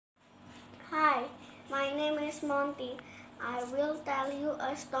is Monty. I will tell you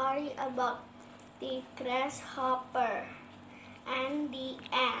a story about the grasshopper and the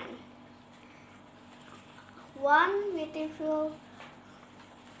ant. One beautiful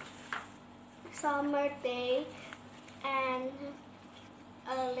summer day, and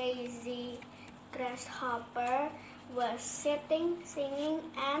a lazy grasshopper was sitting, singing,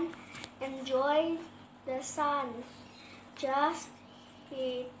 and enjoying the sun, just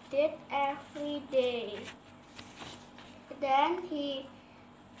he did every day. Then he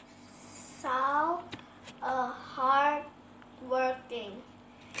saw a hard-working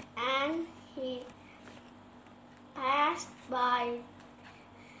ant. He passed by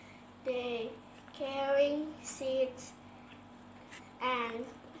the carrying seeds and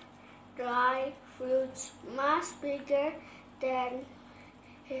dry fruits much bigger than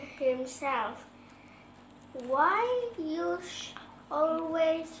himself. Why you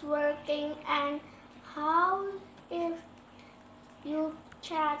always working, and how if you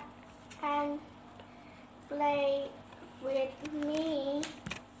chat and play with me?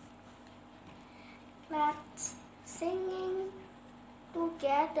 Let's singing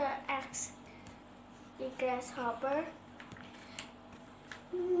together, asked the grasshopper.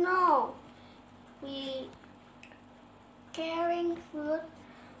 No, we carrying food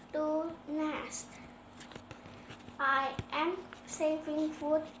to nest. I am saving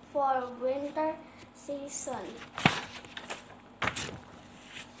food for winter season.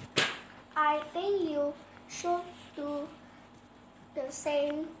 I think you should do the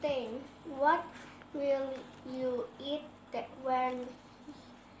same thing. What will you eat when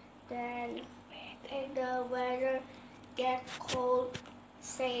the weather gets cold?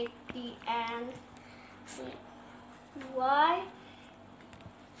 Said the ant. Why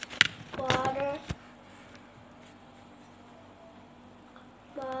bother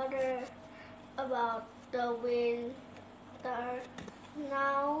about the winter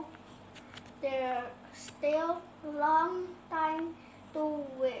now? There's still a long time to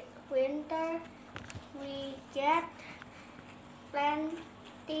winter. We get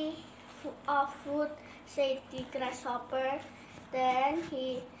plenty of food, said the grasshopper. Then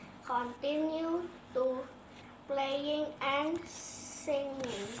he continued to playing and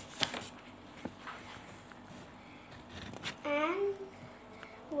singing. And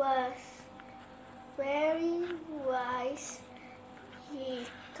was very wise. He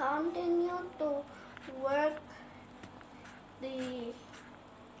continued to work. The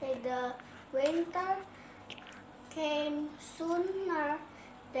winter came sooner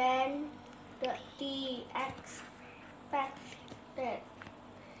than the expected.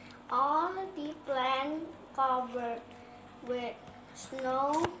 All the plants covered with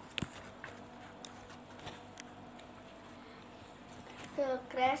snow. The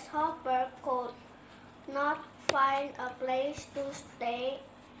grasshopper could not find a place to stay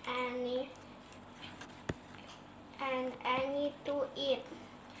and any to eat.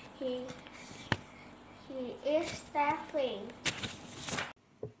 He is starving.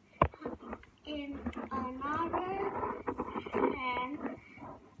 In another hand,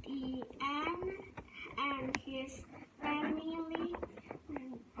 the ant and his family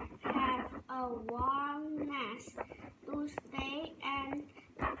have a warm nest to stay and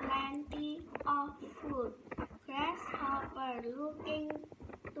plenty of food. Grasshopper looking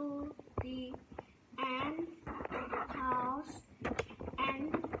to the ant house and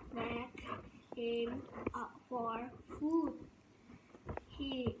begged him for food.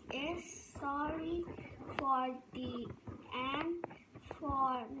 He is sorry for the ant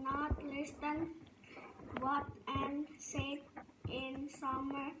for not listening what ant said in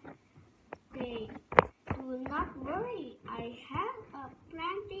summer day. Do not worry, I have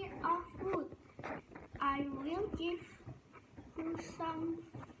plenty of food. I will give you some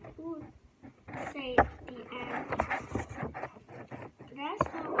food, said the ant.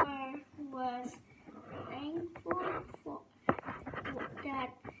 Grasshopper was thankful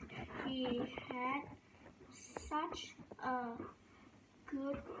that he had such a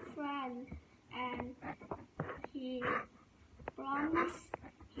good friend, and he promised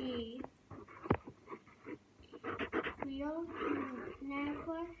he will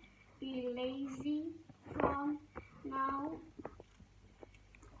never be lazy from now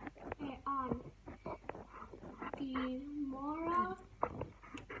on. The moral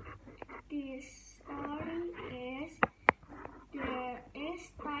this story is there is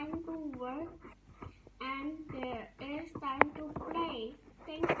time to work and there is time to play.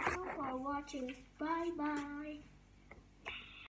 Thank you for watching.